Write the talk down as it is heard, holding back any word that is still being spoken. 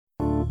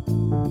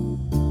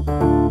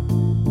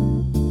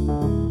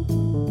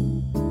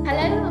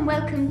Hello and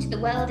welcome to The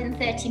World in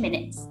 30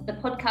 Minutes, the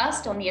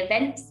podcast on the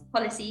events,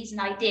 policies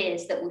and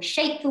ideas that will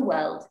shape the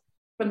world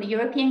from the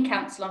European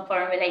Council on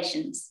Foreign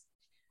Relations.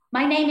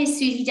 My name is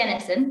Susie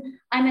Dennison.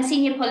 I'm a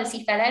Senior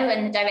Policy Fellow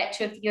and the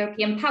Director of the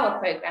European Power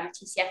Programme at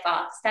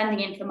ECFR, standing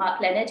in for Mark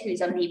Leonard,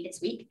 who's on leave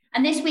this week.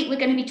 And this week we're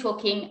going to be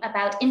talking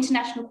about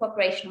international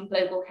cooperation on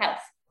global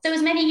health. So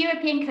as many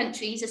European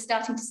countries are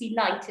starting to see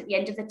light at the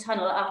end of the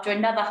tunnel after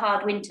another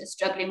hard winter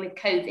struggling with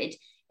COVID,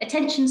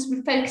 attention's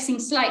focusing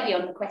slightly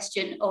on the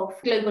question of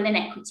global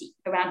inequity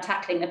around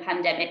tackling the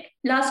pandemic.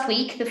 Last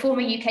week, the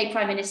former UK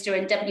Prime Minister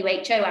and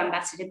WHO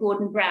Ambassador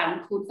Gordon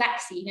Brown called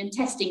vaccine and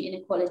testing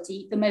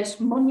inequality the most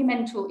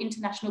monumental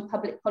international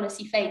public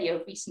policy failure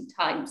of recent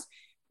times,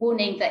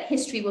 warning that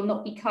history will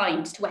not be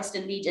kind to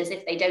Western leaders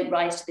if they don't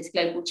rise to this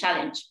global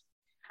challenge.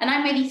 And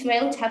I'm really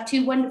thrilled to have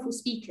two wonderful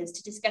speakers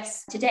to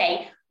discuss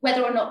today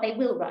whether or not they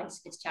will rise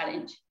to this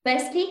challenge.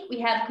 Firstly,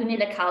 we have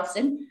Gunilla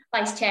Carlsson,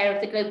 Vice Chair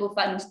of the Global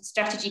Fund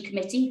Strategy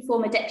Committee,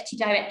 former Deputy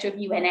Director of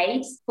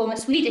UNAIDS, former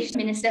Swedish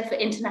Minister for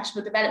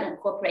International Development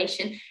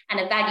Cooperation and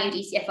a valued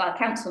ECFR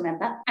Council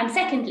member. And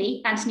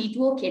secondly, Anthony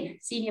Dworkin,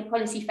 Senior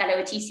Policy Fellow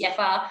at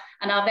ECFR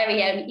and our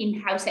very own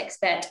in-house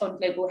expert on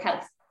global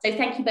health. So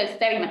thank you both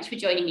very much for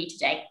joining me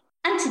today.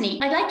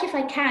 Anthony, I'd like, if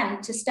I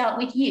can, to start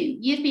with you.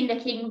 You've been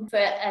looking for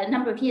a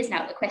number of years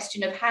now at the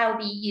question of how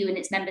the EU and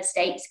its member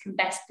states can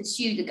best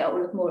pursue the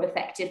goal of more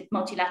effective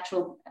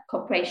multilateral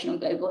cooperation on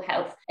global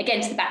health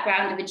against the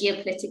background of a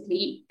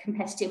geopolitically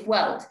competitive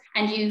world.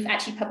 And you've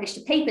actually published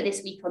a paper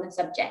this week on the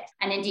subject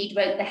and indeed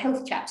wrote the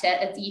health chapter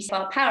of the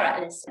ECFR Power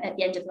Atlas at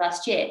the end of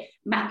last year,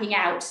 mapping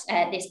out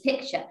this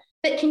picture.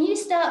 But can you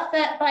start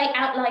by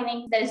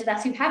outlining, those of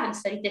us who haven't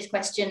studied this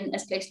question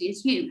as closely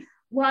as you,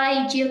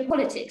 why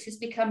geopolitics has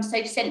become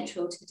so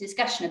central to the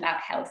discussion about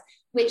health,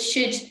 which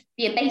should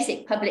be a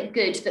basic public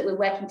good that we're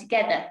working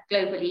together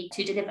globally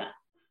to deliver?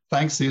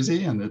 Thanks,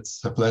 Susie, and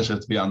it's a pleasure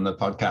to be on the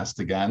podcast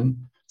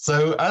again.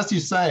 So as you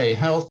say,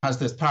 health has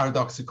this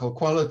paradoxical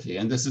quality,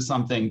 and this is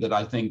something that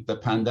I think the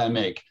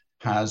pandemic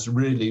has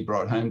really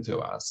brought home to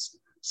us.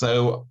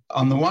 So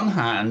on the one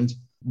hand,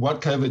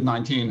 what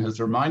COVID-19 has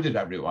reminded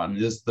everyone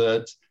is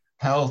that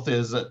health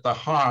is at the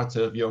heart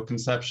of your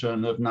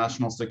conception of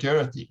national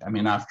security. I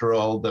mean, after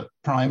all, the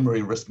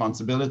primary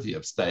responsibility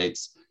of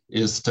states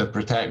is to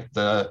protect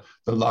the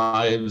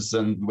lives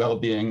and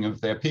well-being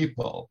of their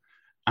people.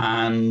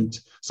 And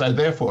so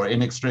therefore,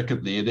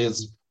 inextricably, it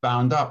is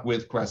bound up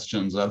with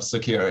questions of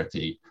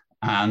security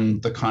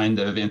and the kind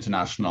of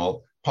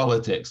international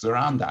politics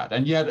around that.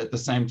 And yet at the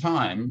same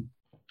time,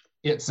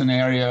 it's an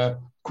area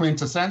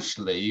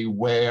quintessentially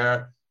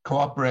where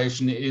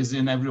cooperation is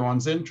in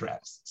everyone's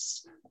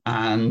interests.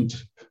 And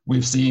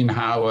we've seen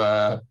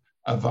how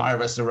a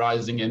virus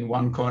arising in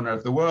one corner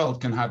of the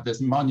world can have this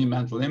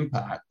monumental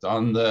impact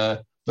on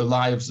the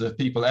lives of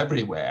people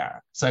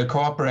everywhere. So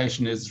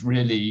cooperation is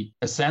really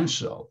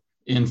essential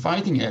in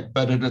fighting it.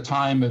 But at a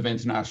time of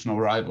international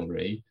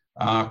rivalry,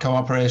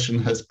 cooperation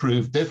has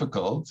proved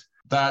difficult.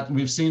 That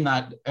we've seen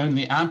that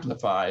only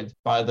amplified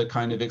by the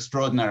kind of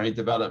extraordinary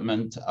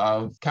development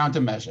of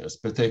countermeasures,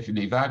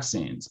 particularly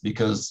vaccines,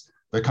 because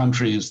the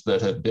countries that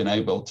have been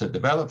able to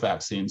develop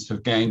vaccines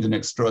have gained an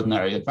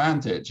extraordinary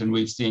advantage. And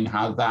we've seen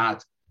how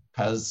that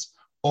has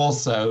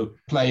also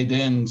played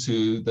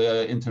into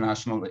the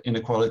international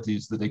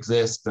inequalities that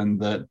exist and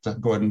that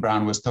Gordon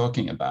Brown was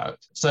talking about.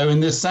 So in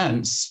this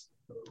sense,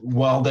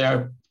 while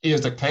there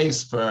is a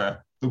case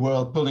for the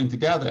world pulling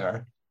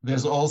together,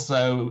 there's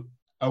also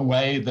a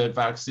way that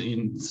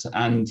vaccines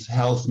and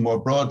health more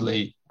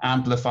broadly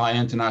amplify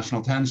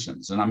international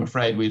tensions. And I'm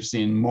afraid we've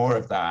seen more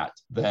of that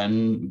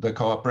than the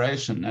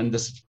cooperation. And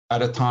this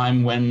at a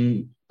time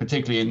when,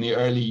 particularly in the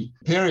early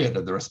period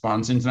of the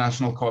response,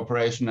 international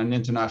cooperation and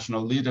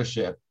international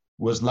leadership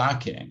was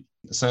lacking.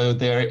 So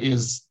there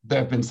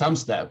have been some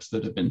steps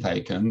that have been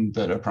taken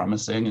that are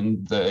promising,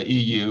 and the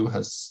EU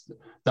has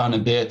done a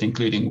bit,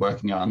 including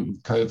working on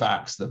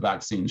COVAX, the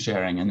vaccine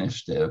sharing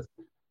initiative.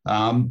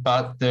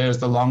 But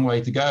there's a long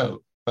way to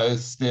go, both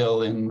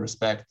still in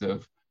respect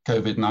of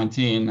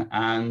COVID-19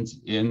 and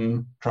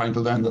in trying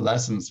to learn the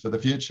lessons for the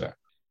future.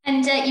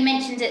 And you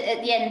mentioned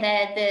at the end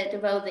there the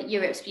role that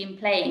Europe's been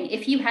playing.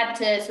 If you had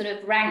to sort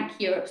of rank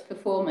Europe's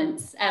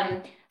performance,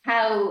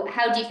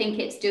 how do you think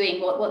it's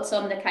doing? What's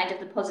on the kind of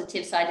the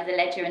positive side of the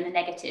ledger and the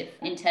negative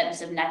in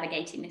terms of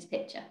navigating this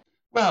picture?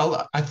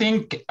 Well, I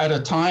think at a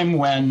time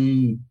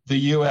when the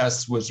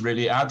US was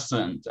really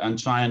absent and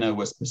China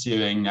was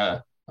pursuing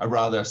a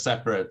rather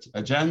separate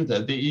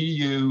agenda, the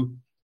EU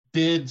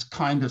did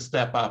kind of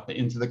step up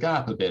into the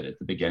gap a bit at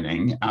the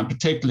beginning, and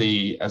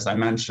particularly, as I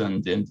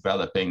mentioned, in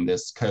developing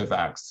this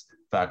COVAX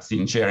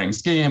vaccine sharing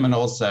scheme and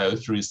also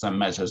through some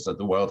measures at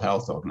the World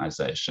Health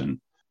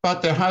Organization.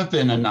 But there have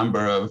been a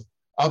number of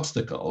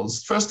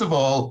obstacles. First of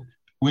all,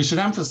 we should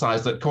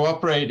emphasize that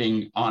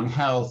cooperating on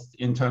health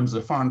in terms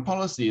of foreign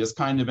policy is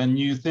kind of a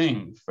new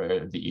thing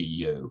for the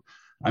EU.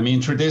 I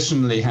mean,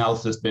 traditionally,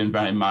 health has been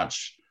very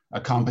much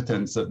a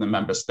competence of the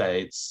member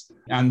states,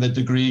 and the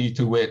degree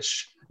to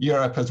which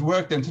Europe has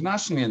worked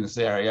internationally in this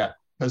area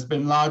has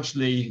been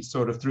largely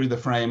sort of through the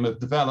frame of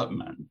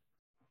development,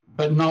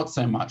 but not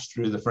so much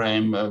through the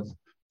frame of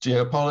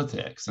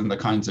geopolitics and the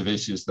kinds of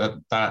issues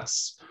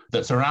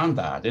that's around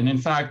that. And in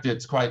fact,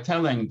 it's quite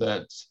telling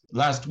that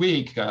last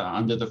week,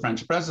 under the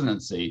French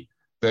presidency,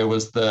 there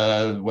was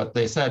what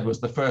they said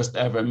was the first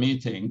ever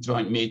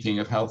joint meeting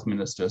of health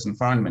ministers and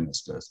foreign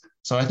ministers.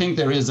 So I think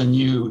there is a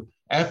new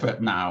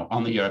effort now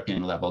on the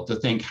European level to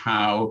think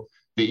how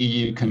the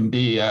EU can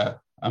be a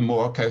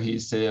more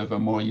cohesive, a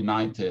more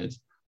united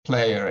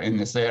player in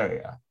this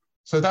area.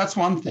 So that's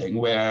one thing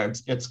where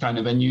it's kind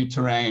of a new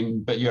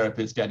terrain, but Europe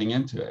is getting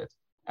into it.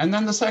 And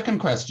then the second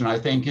question, I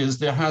think, is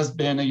there has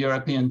been a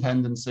European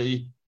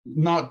tendency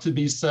not to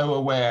be so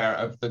aware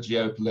of the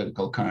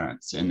geopolitical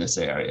currents in this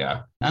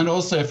area. And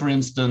also, for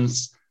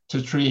instance,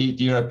 to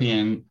treat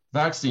European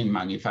vaccine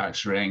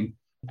manufacturing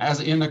as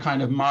in a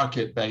kind of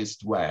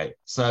market-based way.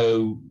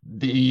 So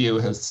the EU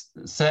has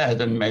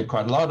said and made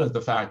quite a lot of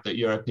the fact that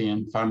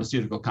European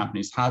pharmaceutical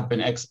companies have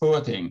been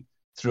exporting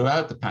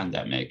throughout the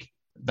pandemic.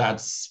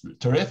 That's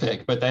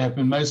terrific, but they have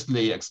been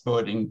mostly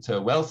exporting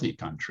to wealthy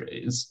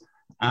countries.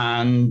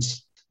 And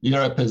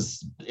Europe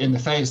is in the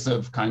face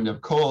of kind of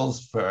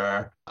calls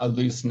for a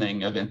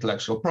loosening of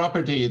intellectual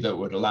property that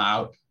would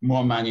allow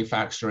more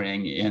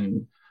manufacturing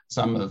in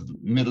some of the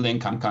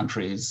middle-income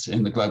countries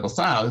in the global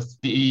south.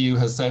 The EU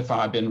has so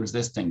far been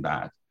resisting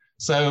that.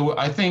 So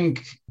I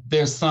think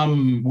there's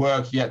some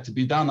work yet to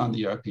be done on the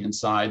European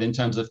side in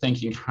terms of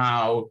thinking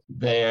how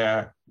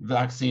their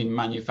vaccine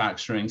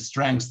manufacturing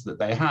strengths that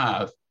they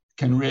have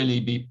can really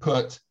be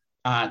put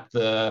at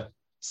the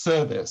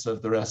service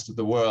of the rest of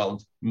the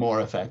world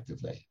more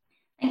effectively.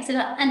 Thanks a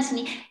lot,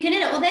 Anthony.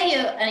 Gunilla, although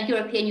you're a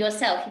European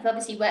yourself, you've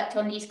obviously worked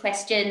on these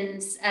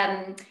questions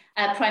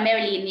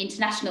primarily in the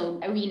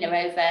international arena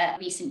over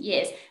recent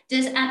years.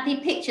 Does the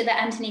picture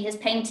that Anthony has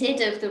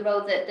painted of the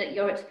role that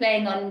Europe's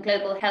playing on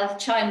global health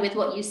chime with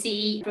what you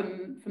see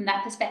from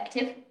that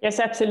perspective? Yes,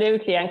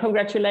 absolutely. And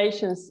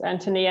congratulations,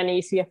 Anthony and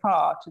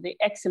ECFR, to the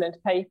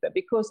excellent paper,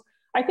 because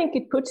I think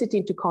it puts it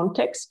into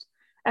context,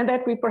 and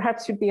that we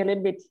perhaps should be a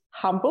little bit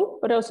humble,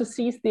 but also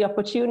seize the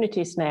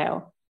opportunities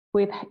now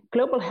with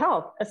global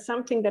health as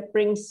something that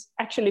brings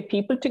actually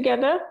people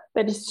together,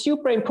 that is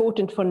super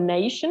important for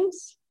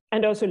nations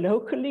and also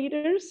local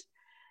leaders,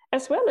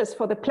 as well as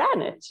for the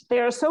planet.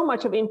 There are so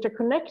much of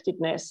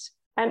interconnectedness.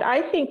 And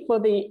I think for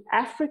the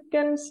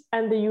Africans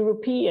and the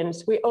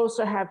Europeans, we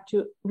also have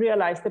to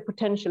realize the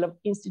potential of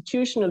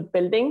institutional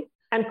building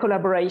and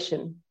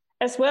collaboration,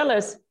 as well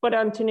as what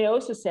Anthony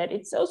also said.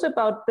 It's also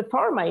about the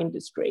pharma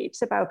industry.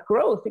 It's about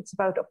growth. It's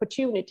about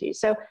opportunity.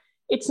 So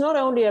it's not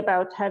only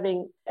about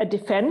having a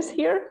defense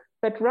here,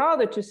 but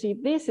rather to see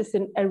this as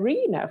an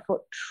arena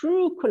for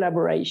true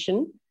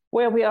collaboration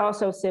where we are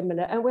so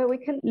similar and where we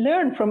can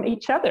learn from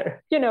each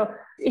other. You know,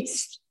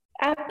 it's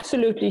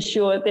absolutely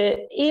sure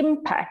the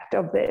impact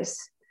of this.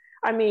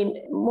 I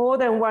mean, more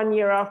than 1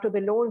 year after the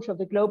launch of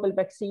the global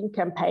vaccine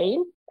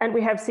campaign, and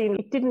we have seen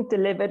it didn't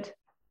deliver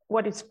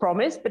what it's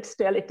promised, but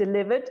still it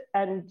delivered,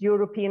 and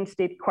Europeans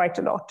did quite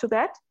a lot to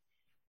that.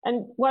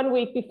 And 1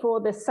 week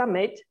before the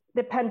summit,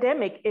 the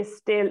pandemic is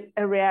still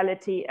a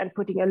reality and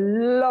putting a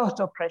lot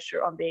of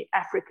pressure on the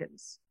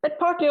Africans, but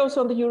partly also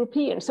on the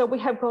Europeans. So we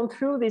have gone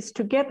through this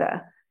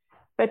together.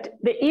 But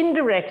the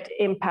indirect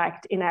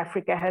impact in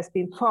Africa has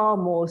been far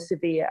more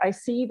severe. I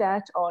see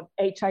that on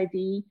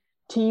HIV,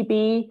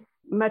 TB,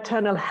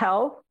 maternal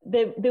health.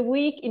 The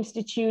weak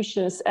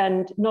institutions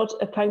and not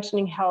a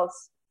functioning health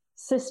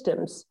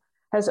systems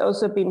has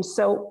also been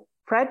so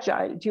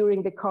fragile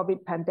during the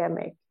COVID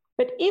pandemic.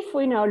 But if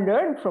we now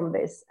learn from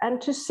this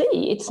and to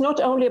see it's not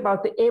only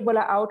about the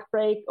Ebola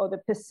outbreak or the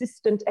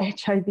persistent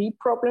HIV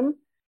problem,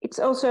 it's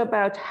also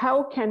about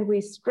how can we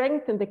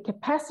strengthen the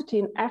capacity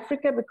in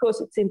Africa,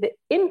 because it's in the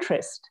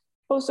interest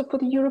also for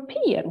the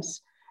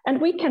Europeans, and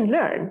we can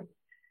learn.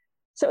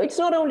 So it's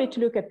not only to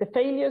look at the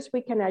failures,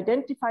 we can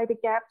identify the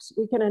gaps,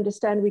 we can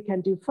understand we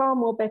can do far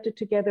more better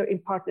together in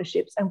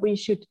partnerships, and we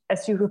should,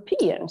 as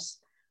Europeans,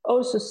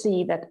 also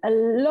see that a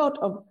lot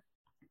of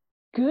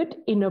good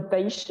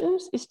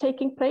innovations is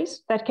taking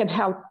place that can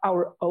help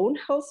our own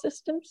health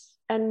systems.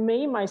 And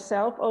me,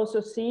 myself,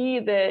 also see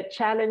the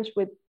challenge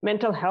with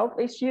mental health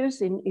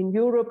issues in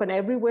Europe and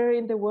everywhere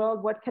in the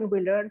world. What can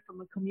we learn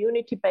from a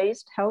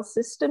community-based health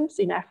systems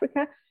in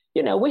Africa?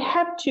 You know, we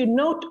have to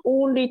not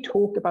only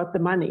talk about the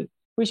money,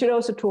 we should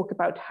also talk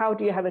about how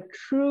do you have a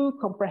true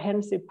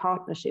comprehensive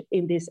partnership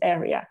in this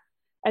area.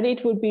 And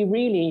it would be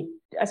really,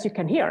 as you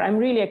can hear, I'm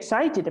really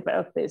excited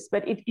about this,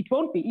 but it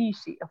won't be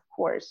easy, of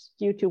course,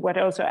 due to what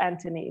also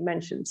Anthony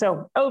mentioned.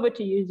 So over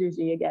to you,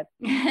 Susie, again.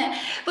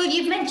 Well,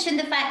 you've mentioned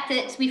the fact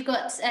that we've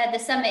got the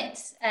summit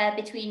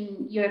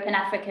between Europe and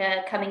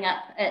Africa coming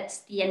up at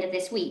the end of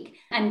this week.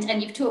 And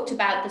you've talked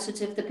about the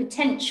sort of the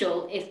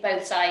potential if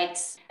both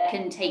sides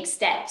can take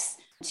steps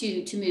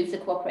to move the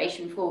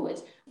cooperation forward.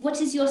 What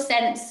is your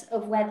sense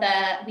of whether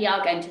we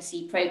are going to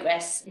see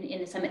progress in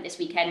the summit this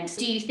weekend?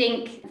 Do you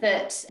think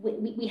that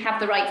we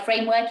have the right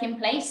framework in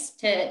place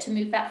to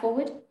move that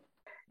forward?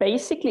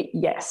 Basically,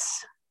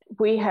 yes.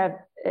 We have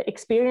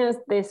experienced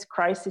this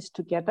crisis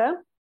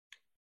together.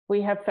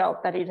 We have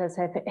felt that it has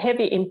had a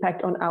heavy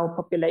impact on our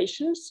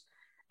populations,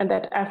 and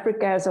that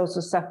Africa has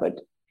also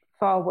suffered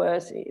far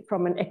worse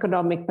from an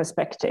economic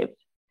perspective.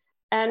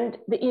 And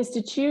the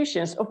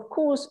institutions, of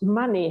course,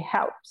 money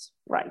helps,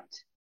 right?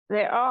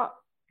 There are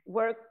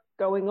work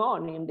going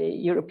on in the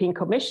European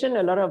Commission,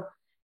 a lot of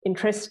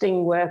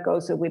interesting work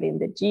also within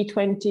the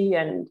G20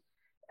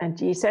 and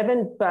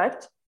G7,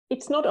 but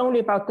it's not only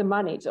about the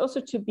money, it's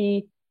also to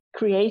be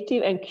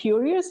creative and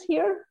curious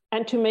here,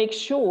 and to make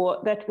sure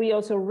that we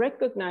also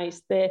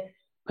recognize the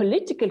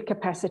political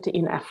capacity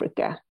in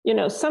Africa. You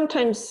know,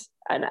 sometimes,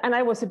 and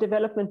I was a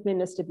development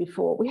minister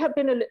before, we have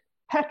been a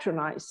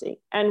patronizing,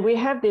 and we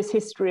have this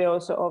history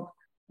also of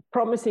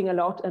promising a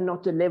lot and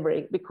not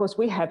delivering because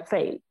we have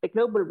failed. The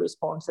global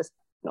response has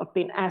not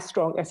been as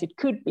strong as it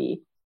could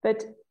be.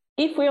 But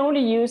if we only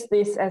use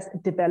this as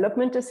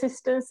development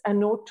assistance and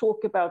not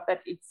talk about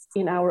that it's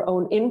in our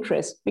own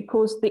interest,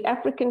 because the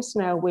Africans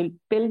now will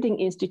building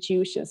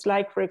institutions,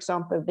 like, for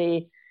example,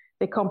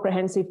 the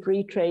comprehensive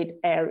free trade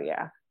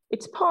area.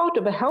 It's part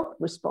of a health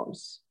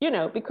response, you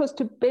know, because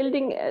to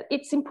building,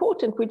 it's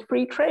important with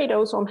free trade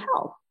also on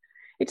health.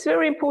 It's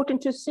very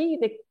important to see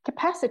the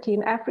capacity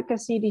in Africa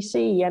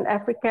CDC and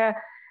Africa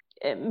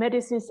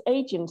Medicines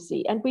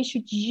Agency, and we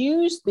should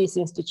use these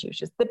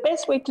institutions. The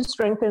best way to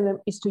strengthen them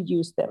is to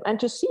use them and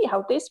to see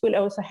how this will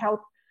also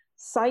help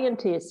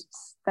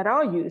scientists that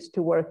are used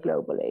to work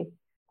globally.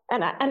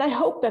 And I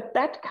hope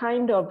that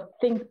kind of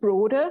think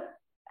broader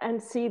and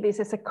see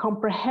this as a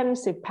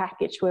comprehensive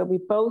package where we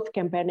both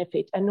can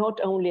benefit, and not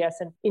only as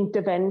an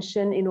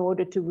intervention in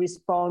order to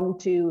respond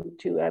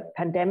to a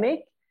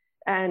pandemic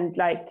and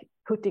like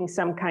putting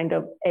some kind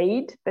of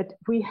aid, but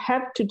we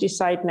have to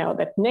decide now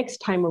that next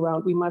time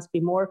around we must be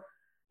more,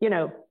 you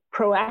know,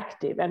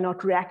 proactive and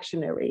not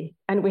reactionary.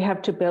 And we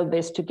have to build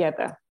this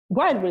together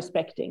while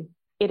respecting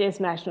it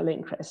is national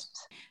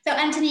interests. So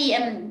Anthony,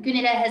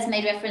 Gunilla has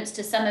made reference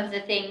to some of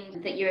the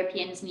things that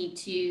Europeans need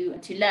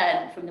to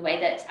learn from the way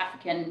that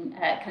African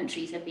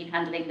countries have been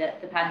handling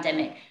the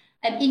pandemic.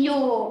 In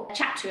your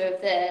chapter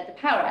of the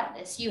Power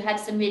Atlas, you had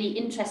some really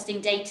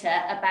interesting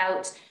data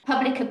about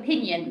public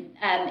opinion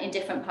in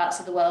different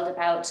parts of the world,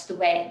 about the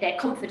way their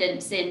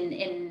confidence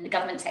in the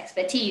government's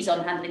expertise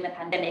on handling the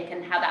pandemic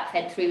and how that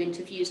fed through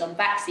into views on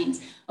vaccines.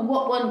 And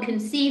what one can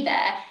see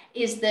there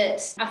is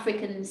that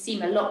Africans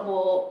seem a lot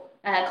more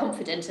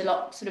confident, a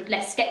lot sort of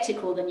less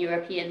sceptical than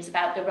Europeans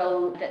about the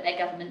role that their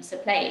governments are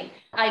playing.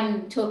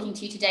 I'm talking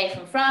to you today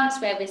from France,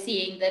 where we're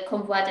seeing the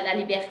Convoi de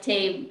la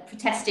Liberté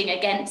protesting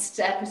against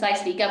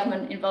precisely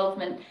government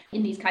involvement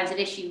in these kinds of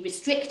issues,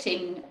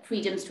 restricting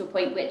freedoms to a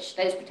point which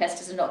those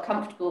protesters are not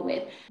comfortable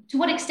with. To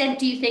what extent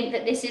do you think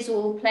that this is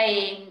all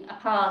playing a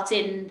part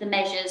in the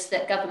measures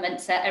that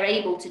governments are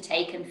able to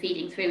take and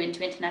feeding through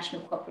into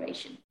international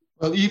cooperation?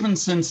 Well, even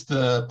since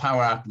the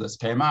Power Atlas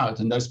came out,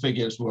 and those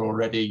figures were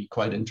already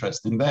quite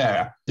interesting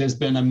there, there's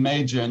been a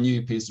major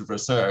new piece of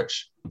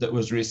research that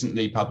was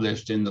recently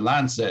published in The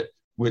Lancet,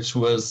 which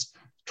was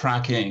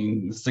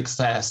tracking the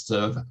success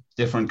of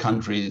different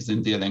countries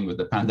in dealing with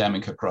the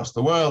pandemic across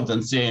the world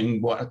and seeing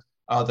what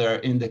other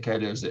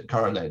indicators it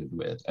correlated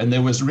with. And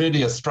there was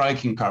really a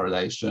striking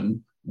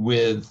correlation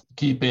with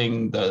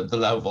keeping the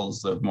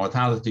levels of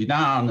mortality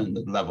down and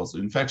the levels of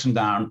infection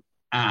down,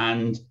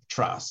 and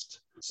trust.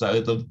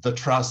 So the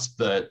trust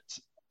that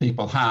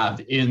people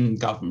have in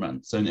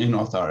governments and in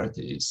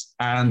authorities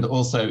and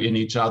also in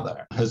each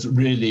other has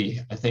really,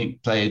 I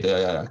think, played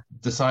a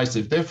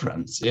decisive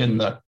difference in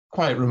the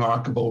quite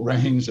remarkable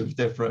range of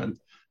different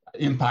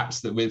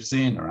impacts that we've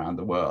seen around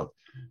the world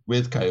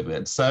with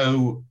COVID.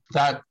 So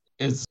that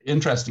is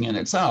interesting in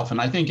itself. And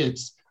I think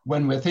it's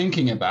when we're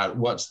thinking about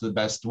what's the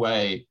best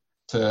way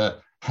to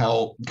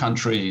help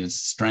countries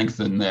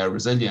strengthen their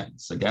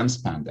resilience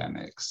against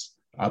pandemics,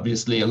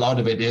 obviously, a lot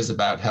of it is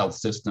about health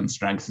system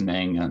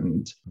strengthening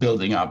and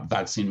building up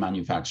vaccine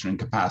manufacturing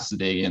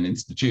capacity and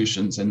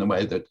institutions in the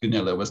way that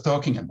Gunilla was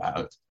talking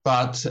about.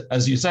 But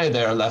as you say,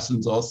 there are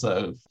lessons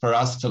also for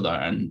us to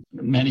learn.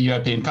 Many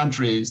European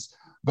countries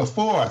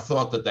before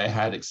thought that they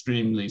had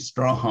extremely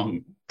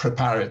strong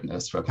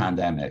preparedness for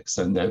pandemics,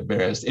 and there are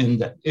various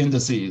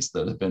indices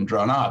that have been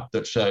drawn up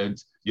that showed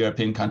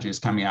European countries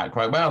coming out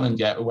quite well, and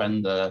yet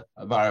when the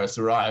virus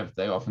arrived,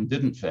 they often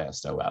didn't fare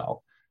so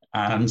well.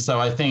 And so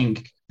I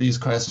think these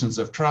questions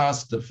of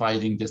trust, of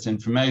fighting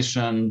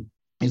disinformation,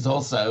 is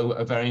also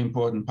a very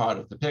important part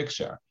of the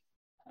picture.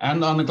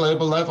 And on a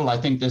global level, I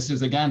think this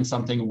is, again,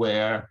 something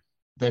where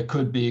there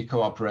could be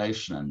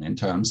cooperation in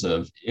terms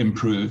of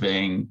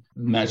improving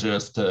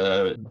measures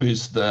to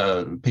boost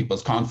the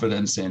people's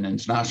confidence in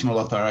international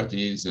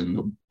authorities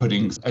and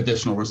putting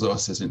additional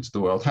resources into the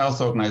World Health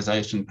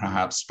Organization,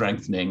 perhaps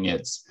strengthening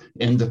its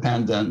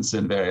independence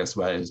in various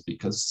ways,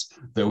 because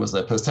there was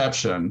a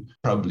perception,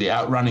 probably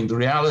outrunning the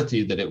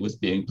reality, that it was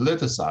being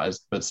politicized.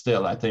 But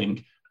still, I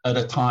think at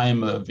a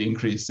time of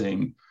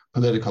increasing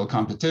political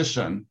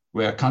competition,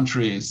 where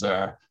countries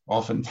are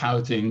often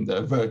touting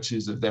the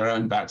virtues of their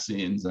own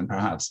vaccines and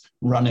perhaps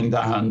running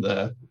down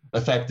the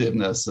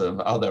effectiveness of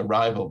other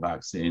rival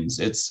vaccines,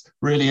 it's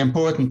really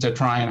important to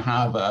try and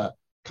have a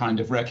kind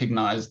of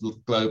recognized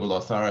global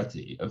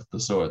authority of the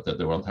sort that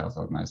the World Health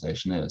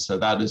Organization is. So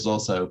that is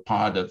also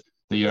part of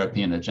the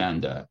European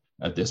agenda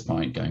at this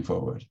point going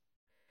forward.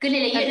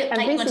 Gunilla, you look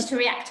like you wanted to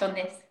react on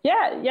this.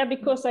 Yeah,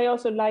 because I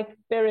also like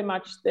very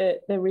much the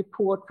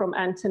report from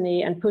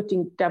Anthony and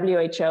putting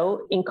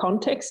WHO in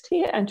context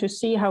here, and to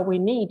see how we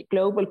need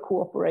global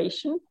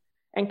cooperation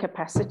and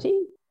capacity.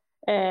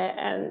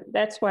 And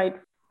that's why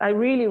I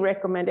really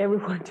recommend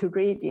everyone to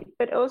read it,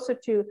 but also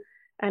to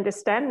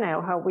understand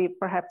now how we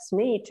perhaps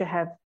need to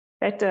have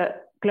better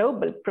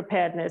global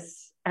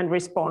preparedness and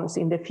response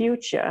in the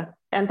future.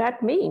 And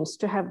that means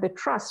to have the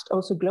trust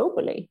also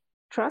globally,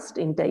 trust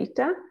in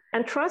data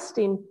and trust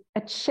in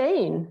a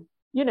chain.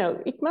 You know,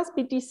 it must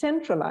be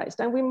decentralized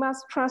and we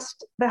must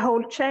trust the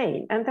whole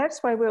chain. And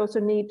that's why we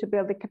also need to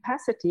build the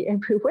capacity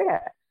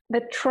everywhere.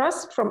 The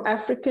trust from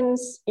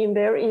Africans in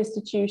their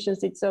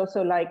institutions, it's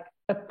also like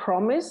a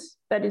promise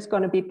that is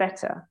going to be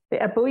better. The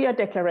Abuja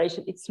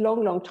Declaration, it's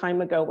long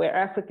time ago, where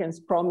Africans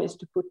promised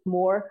to put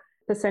more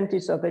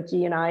percentage of the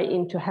GNI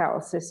into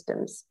health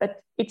systems.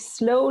 But it's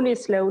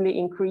slowly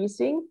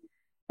increasing.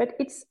 But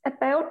it's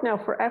about now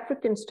for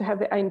Africans to have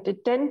the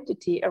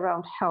identity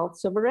around health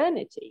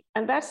sovereignty.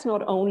 And that's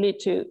not only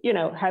to,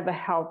 have a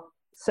health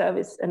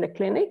service and a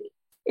clinic.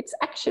 It's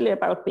actually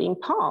about being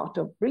part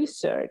of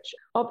research,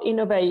 of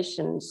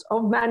innovations,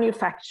 of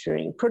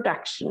manufacturing,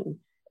 production,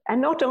 and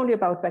not only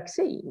about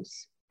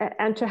vaccines.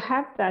 And to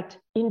have that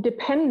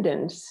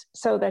independence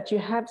so that you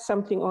have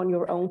something on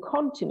your own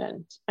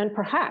continent. And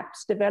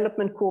perhaps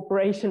development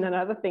cooperation and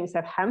other things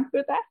have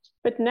hampered that.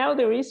 But now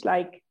there is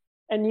like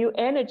a new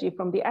energy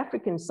from the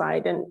African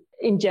side and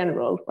in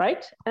general,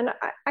 right? And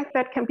I think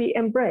that can be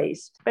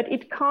embraced, but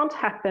it can't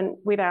happen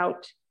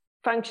without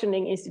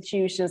functioning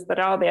institutions that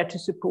are there to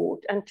support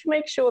and to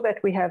make sure that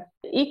we have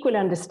equal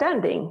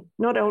understanding,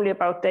 not only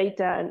about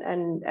data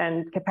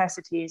and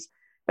capacities,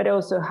 but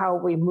also how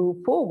we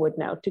move forward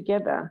now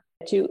together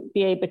to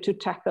be able to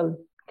tackle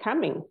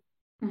coming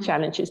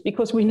challenges,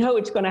 because we know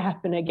it's going to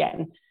happen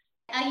again.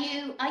 Are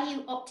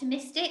you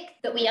optimistic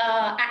that we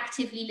are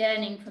actively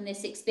learning from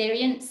this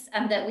experience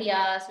and that we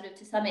are sort of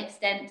to some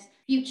extent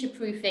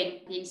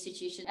future-proofing the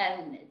institution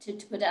and to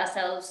put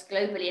ourselves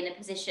globally in a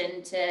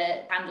position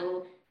to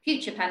handle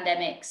future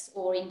pandemics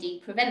or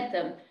indeed prevent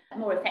them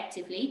more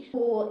effectively?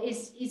 Or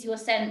is your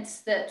sense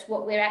that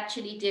what we're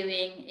actually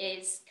doing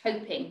is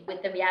coping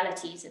with the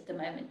realities at the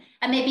moment?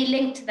 And maybe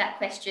linked to that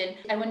question,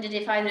 I wondered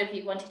if either of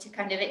you wanted to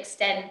kind of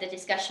extend the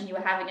discussion you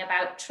were having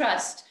about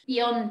trust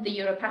beyond the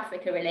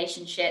Europe-Africa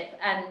relationship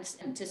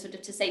and to sort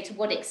of to say to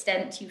what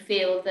extent you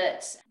feel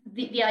that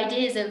the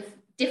ideas of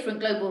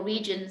different global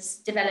regions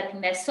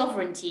developing their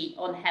sovereignty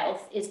on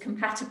health is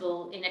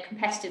compatible in a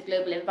competitive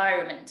global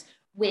environment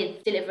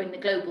with delivering the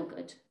global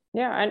good.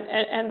 Yeah,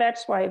 and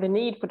that's why the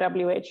need for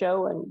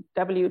WHO and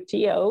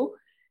WTO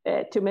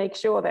to make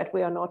sure that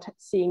we are not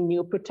seeing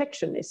new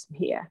protectionism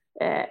here.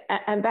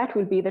 And that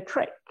will be the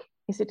trick.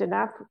 Is it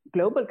enough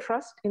global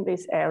trust in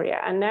this area?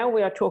 And now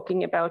we are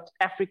talking about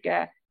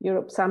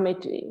Africa-Europe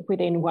Summit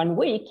within 1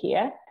 week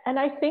here. And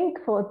I think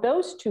for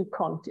those two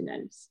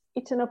continents,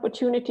 it's an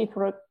opportunity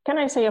for,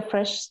 a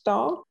fresh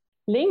start,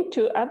 linked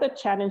to other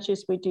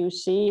challenges we do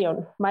see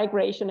on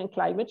migration and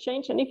climate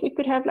change. And if we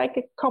could have like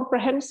a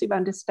comprehensive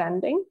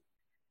understanding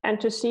and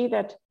to see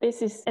that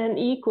this is an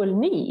equal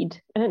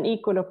need and an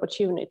equal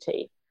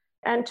opportunity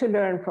and to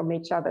learn from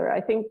each other,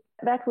 I think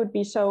that would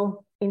be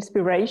so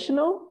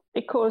inspirational,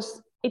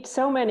 because it's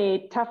so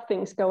many tough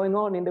things going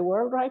on in the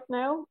world right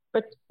now,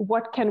 but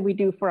what can we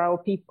do for our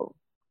people?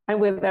 And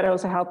will that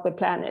also help the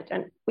planet?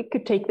 And we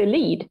could take the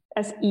lead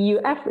as EU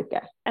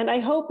Africa. And I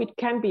hope it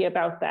can be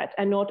about that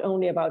and not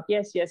only about,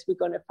 yes, we're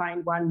going to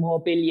find 1 more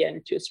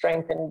billion to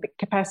strengthen the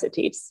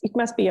capacity. It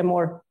must be a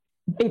more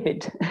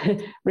vivid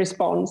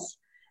response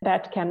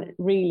that can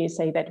really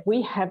say that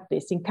we have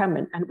this in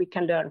common and we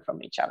can learn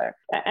from each other.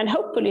 And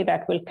hopefully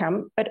that will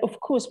come. But of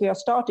course, we are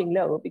starting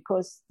low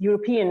because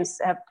Europeans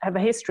have a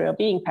history of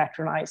being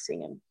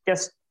patronizing and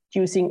just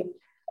using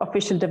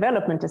official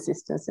development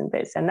assistance in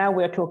this. And now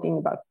we're talking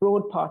about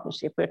broad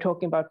partnership. We're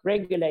talking about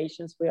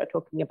regulations. We are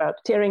talking about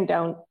tearing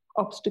down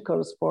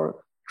obstacles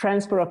for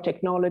transfer of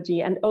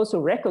technology and also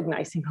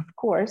recognizing, of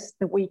course,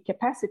 the weak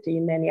capacity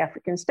in many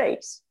African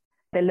states.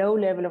 The low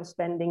level of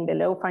spending, the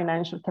low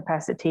financial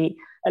capacity,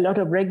 a lot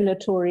of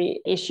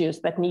regulatory issues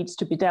that needs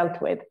to be dealt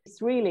with.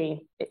 It's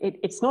really,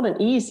 it's not an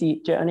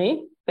easy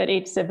journey, but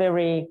it's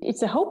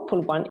a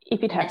hopeful one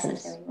if it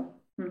happens.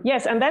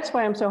 Yes, and that's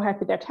why I'm so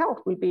happy that health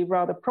will be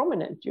rather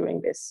prominent during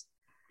this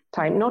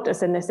time, not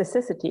as a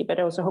necessity, but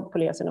also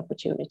hopefully as an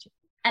opportunity.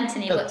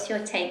 Anthony, what's your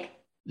take?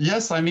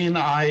 Yes,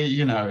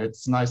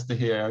 it's nice to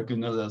hear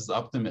Gunilla's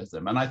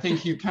optimism. And I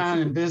think you can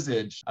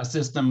envisage a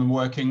system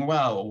working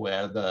well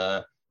where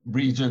the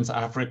regions,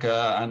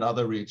 Africa and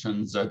other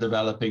regions, are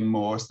developing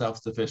more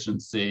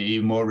self-sufficiency,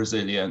 more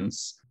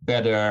resilience,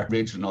 better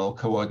regional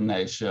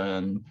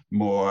coordination,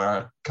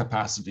 more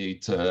capacity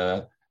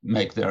to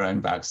make their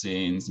own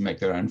vaccines, make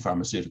their own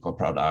pharmaceutical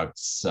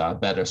products,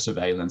 better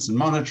surveillance and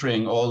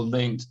monitoring, all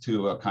linked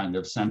to a kind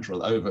of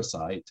central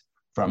oversight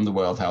from the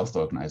World Health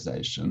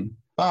Organization.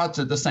 But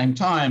at the same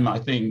time, I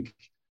think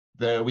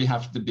that we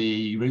have to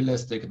be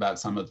realistic about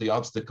some of the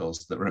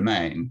obstacles that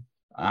remain.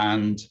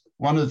 And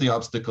one of the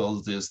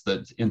obstacles is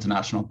that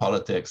international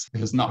politics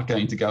is not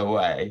going to go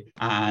away.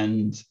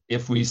 And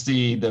if we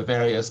see the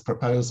various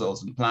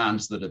proposals and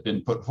plans that have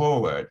been put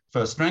forward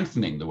for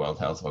strengthening the World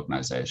Health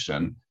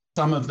Organization,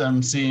 some of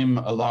them seem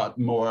a lot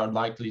more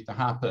likely to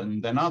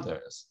happen than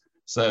others.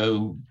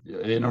 So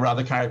in a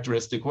rather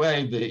characteristic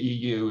way, the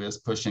EU is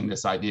pushing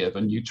this idea of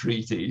a new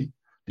treaty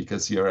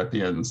because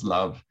Europeans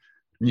love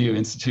new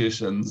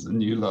institutions and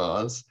new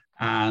laws.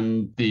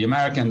 And the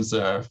Americans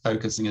are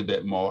focusing a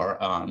bit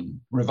more on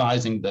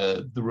revising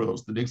the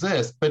rules that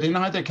exist. But in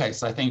either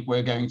case, I think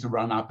we're going to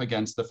run up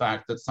against the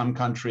fact that some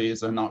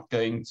countries are not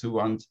going to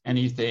want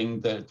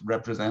anything that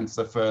represents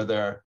a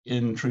further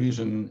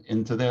intrusion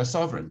into their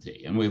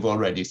sovereignty. And we've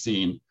already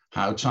seen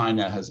how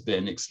China has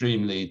been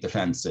extremely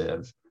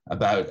defensive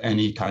about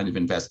any kind of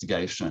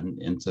investigation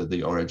into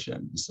the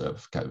origins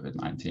of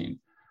COVID-19.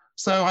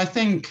 So I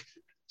think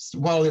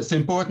while it's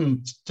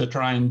important to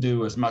try and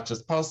do as much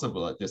as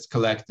possible at this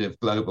collective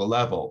global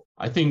level,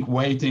 I think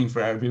waiting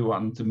for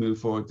everyone to move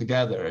forward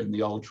together in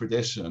the old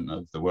tradition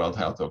of the World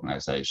Health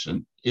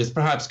Organization is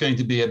perhaps going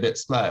to be a bit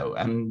slow.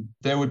 And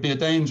there would be a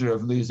danger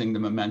of losing the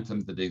momentum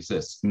that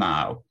exists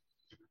now.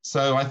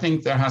 So I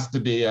think there has to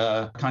be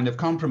a kind of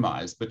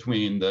compromise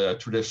between the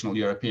traditional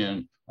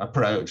European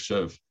approach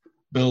of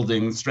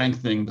building,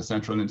 strengthening the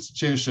central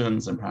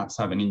institutions and perhaps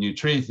having a new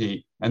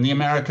treaty, and the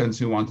Americans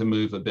who want to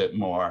move a bit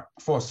more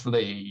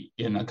forcefully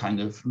in a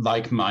kind of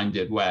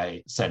like-minded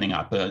way, setting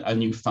up a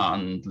new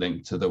fund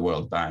linked to the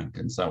World Bank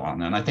and so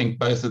on. And I think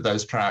both of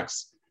those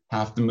tracks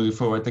have to move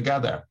forward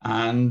together.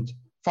 And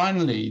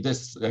finally,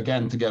 this,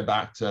 again, to go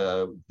back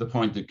to the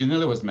point that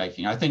Gunilla was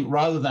making, I think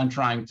rather than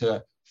trying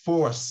to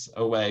force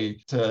a way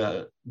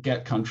to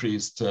get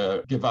countries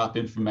to give up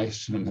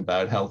information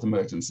about health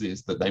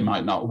emergencies that they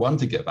might not want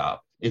to give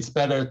up, it's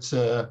better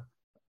to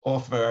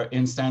offer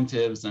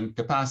incentives and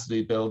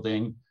capacity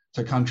building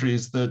to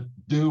countries that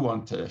do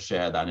want to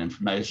share that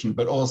information,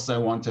 but also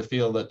want to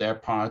feel that they're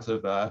part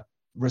of a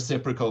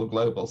reciprocal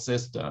global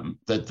system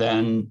that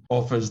then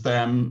offers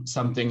them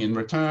something in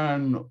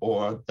return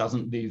or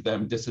doesn't leave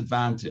them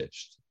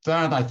disadvantaged.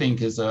 That, I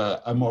think, is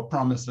a more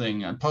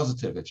promising and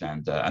positive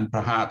agenda, and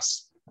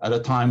perhaps at a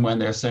time when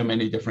there are so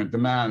many different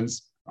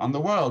demands on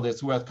the world,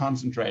 it's worth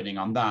concentrating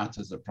on that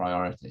as a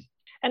priority.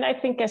 And I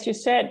think, as you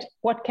said,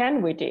 what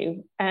can we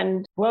do?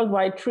 And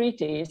worldwide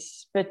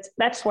treaties, but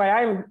that's why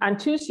I'm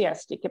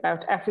enthusiastic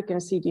about African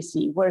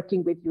CDC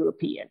working with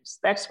Europeans.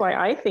 That's why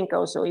I think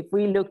also if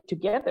we look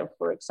together,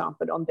 for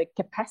example, on the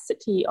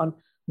capacity on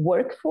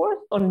workforce,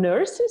 on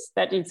nurses,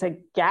 that is a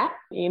gap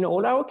in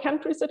all our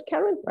countries at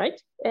current,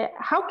 right?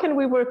 How can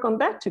we work on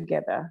that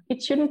together?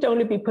 It shouldn't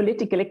only be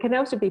political, it can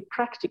also be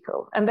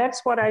practical. And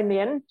that's what I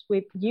meant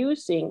with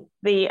using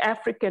the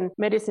African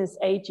Medicines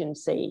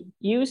Agency,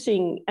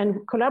 using and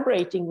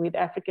collaborating with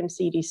African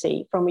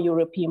CDC from a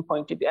European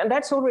point of view. And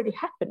that's already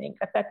happening.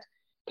 That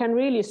can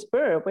really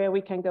spur where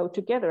we can go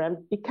together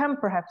and become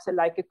perhaps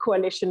like a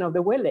coalition of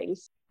the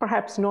willings.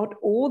 Perhaps not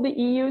all the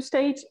EU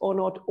states or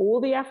not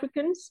all the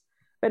Africans,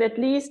 but at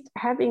least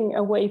having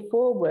a way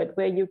forward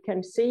where you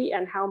can see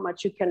and how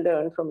much you can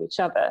learn from each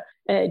other.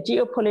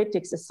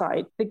 Geopolitics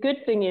aside, the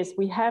good thing is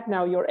we have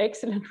now your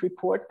excellent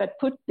report that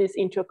put this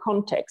into a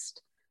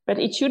context, but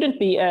it shouldn't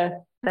be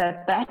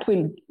that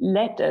will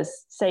let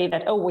us say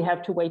that, oh, we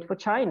have to wait for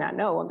China.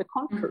 No, on the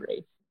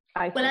contrary.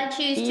 I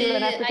choose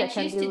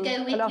to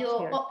go with your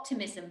here.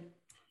 Optimism,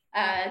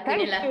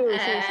 Gunilla,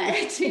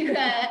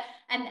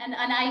 And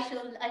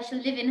I shall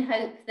live in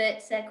hope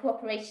that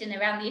cooperation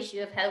around the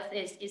issue of health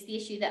is the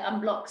issue that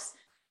unblocks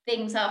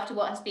things after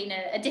what has been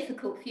a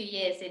difficult few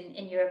years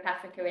in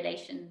Europe-Africa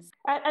relations.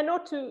 And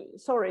not to,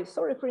 sorry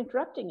for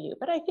interrupting you,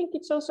 but I think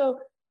it's also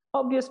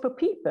obvious for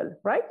people,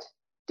 right?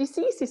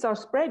 Diseases are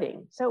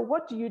spreading. So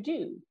what do you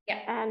do? Yeah.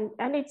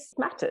 And it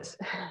matters.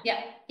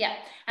 Yeah.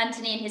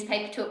 Anthony in his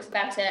paper talks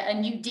about a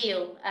new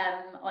deal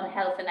on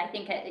health. And I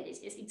think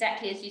it's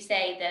exactly as you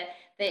say,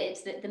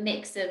 it's the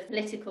mix of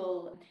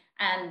political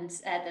and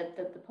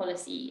the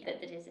policy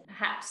that is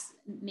perhaps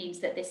means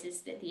that this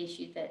is the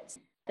issue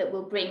that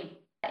will bring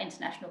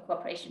international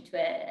cooperation to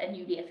a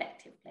newly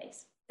effective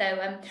place.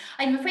 So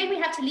I'm afraid we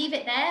have to leave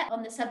it there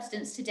on the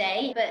substance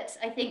today, but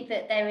I think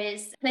that there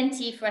is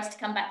plenty for us to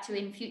come back to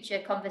in future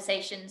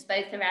conversations,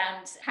 both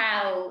around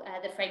how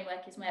the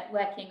framework is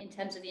working in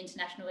terms of the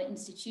international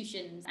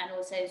institutions and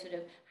also sort of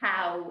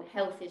how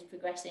health is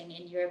progressing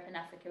in Europe and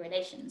Africa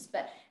relations.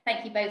 But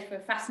thank you both for a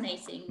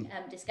fascinating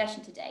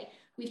discussion today.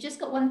 We've just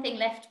got one thing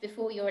left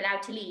before you're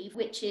allowed to leave,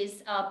 which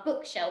is our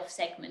bookshelf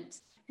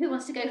segment. Who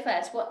wants to go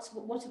first? What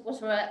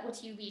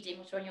are you reading?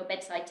 What are on your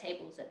bedside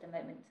tables at the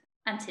moment?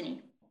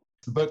 Anthony.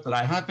 The book that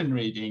I have been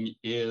reading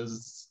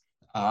is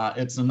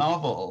It's a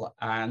novel,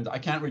 and I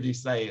can't really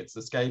say it's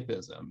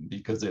escapism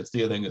because it's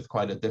dealing with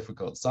quite a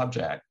difficult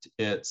subject.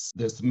 It's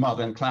this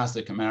modern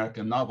classic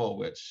American novel,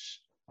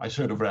 which I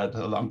should have read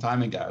a long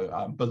time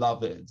ago,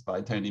 Beloved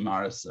by Toni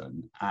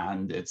Morrison.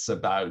 And it's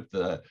about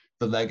the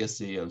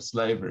legacy of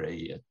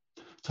slavery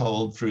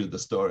told through the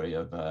story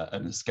of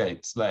an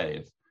escaped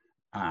slave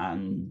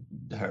and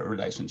her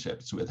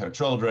relationships with her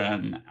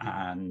children.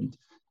 And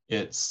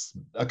it's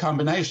a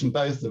combination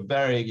both of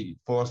very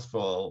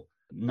forceful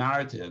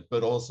narrative,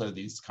 but also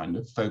these kind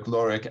of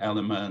folkloric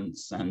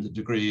elements and a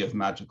degree of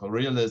magical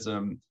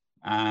realism.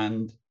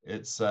 And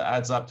it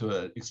adds up to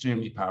an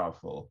extremely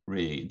powerful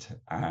read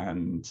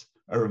and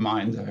a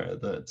reminder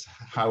that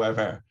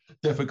however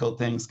difficult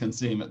things can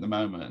seem at the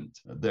moment,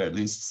 there are at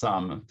least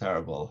some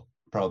terrible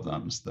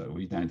problems that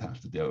we don't have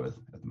to deal with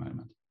at the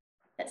moment.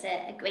 That's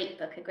a great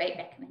book, a great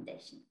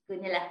recommendation.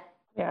 Gunilla.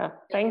 Yeah,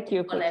 thank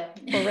you for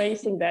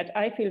raising that.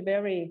 I feel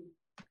very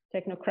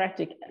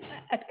technocratic.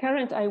 At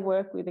Current, I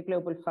work with the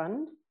Global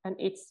Fund and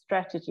its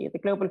strategy, the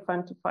Global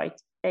Fund to fight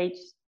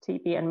AIDS,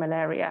 TB, and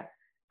malaria.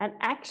 And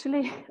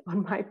actually,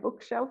 on my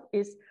bookshelf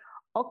is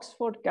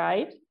Oxford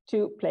Guide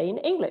to Plain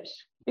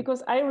English,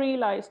 because I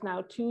realize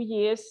now 2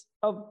 years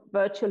of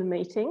virtual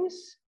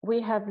meetings, we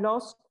have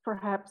lost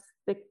perhaps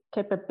the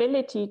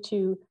capability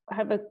to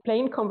have a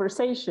plain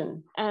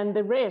conversation, and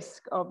the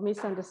risk of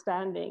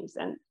misunderstandings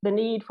and the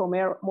need for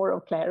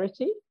moral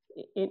clarity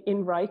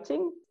in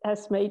writing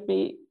has made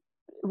me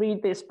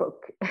read this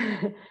book.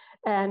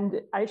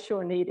 And I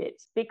sure need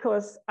it,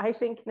 because I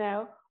think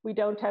now we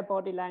don't have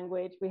body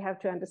language. We have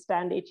to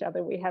understand each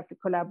other. We have to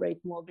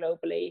collaborate more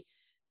globally.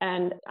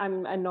 And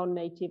I'm a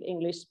non-native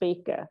English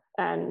speaker,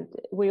 and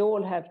we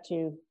all have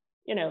to,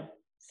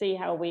 see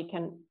how we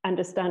can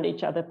understand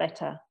each other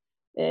better,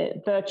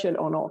 virtual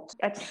or not.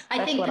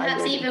 I think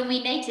perhaps even we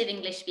native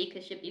English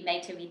speakers should be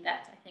made to read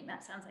that. I think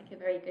that sounds like a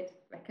very good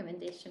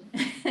recommendation.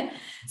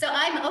 So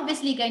I'm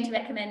obviously going to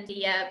recommend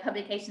the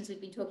publications we've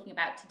been talking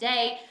about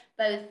today,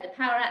 both the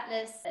Power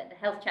Atlas, the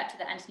health chapter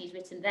that Anthony's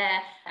written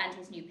there, and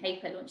his new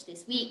paper launched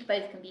this week.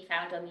 Both can be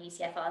found on the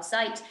ECFR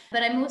site.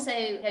 But I'm also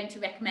going to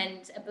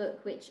recommend a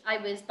book which I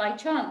was by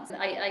chance.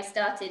 I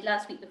started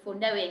last week before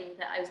knowing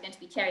that I was going to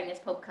be chairing this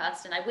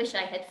podcast, and I wish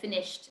I had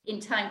finished in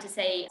time to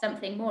say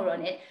something more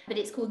on it. But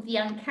it's called The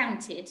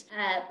Uncounted,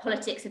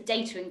 Politics of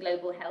Data in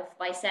Global Health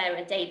by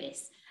Sarah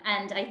Davis.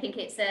 And I think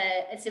it's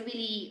a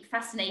really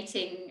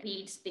fascinating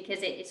read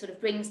because it sort of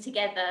brings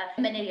together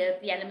many of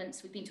the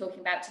elements we've been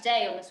talking about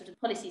today on the sort of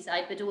policy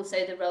side, but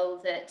also the role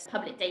that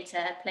public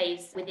data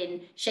plays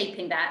within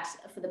shaping that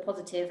for the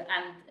positive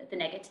and the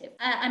negative.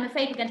 I'm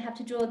afraid we're going to have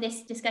to draw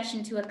this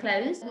discussion to a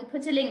close. We'll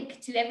put a link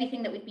to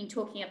everything that we've been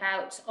talking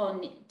about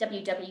on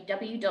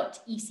www.ecfr.eu.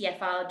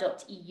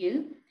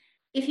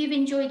 If you've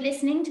enjoyed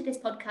listening to this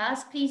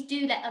podcast, please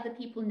do let other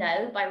people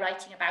know by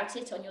writing about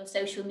it on your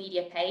social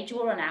media page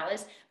or on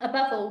ours.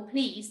 Above all,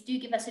 please do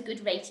give us a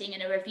good rating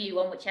and a review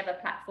on whichever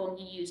platform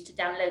you use to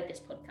download this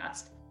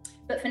podcast.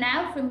 But for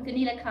now, from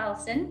Gunilla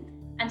Carlson,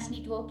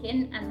 Anthony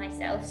Dworkin, and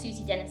myself,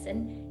 Susie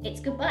Dennison, it's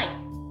goodbye.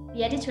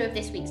 The editor of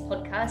this week's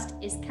podcast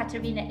is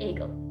Katarina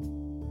Egel.